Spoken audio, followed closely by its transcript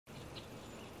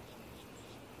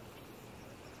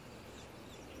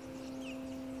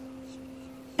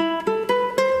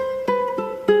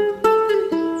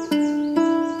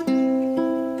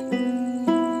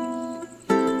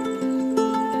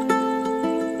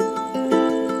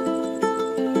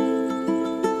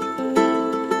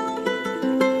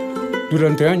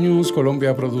Durante años, Colombia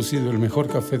ha producido el mejor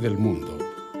café del mundo,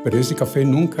 pero ese café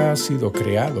nunca ha sido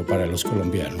creado para los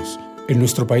colombianos. En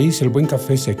nuestro país, el buen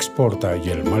café se exporta y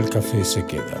el mal café se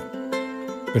queda.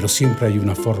 Pero siempre hay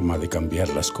una forma de cambiar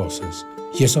las cosas,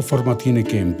 y esa forma tiene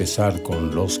que empezar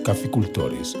con los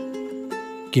caficultores,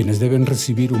 quienes deben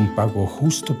recibir un pago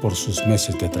justo por sus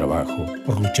meses de trabajo,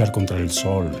 por luchar contra el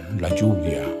sol, la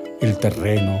lluvia, el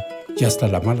terreno y hasta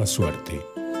la mala suerte.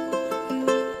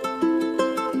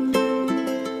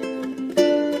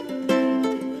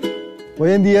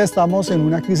 Hoy en día estamos en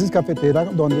una crisis cafetera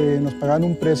donde nos pagan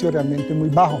un precio realmente muy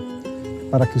bajo.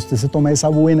 Para que usted se tome esa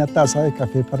buena taza de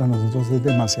café, para nosotros es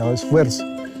demasiado esfuerzo,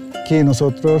 que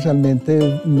nosotros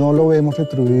realmente no lo vemos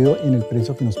retribuido en el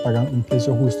precio que nos pagan, un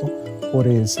precio justo por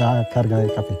esa carga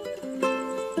de café.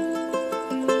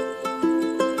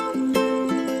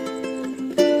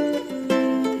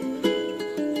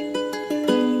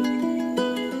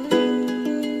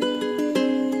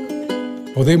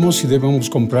 Podemos y debemos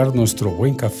comprar nuestro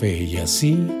buen café y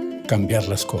así cambiar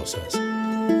las cosas.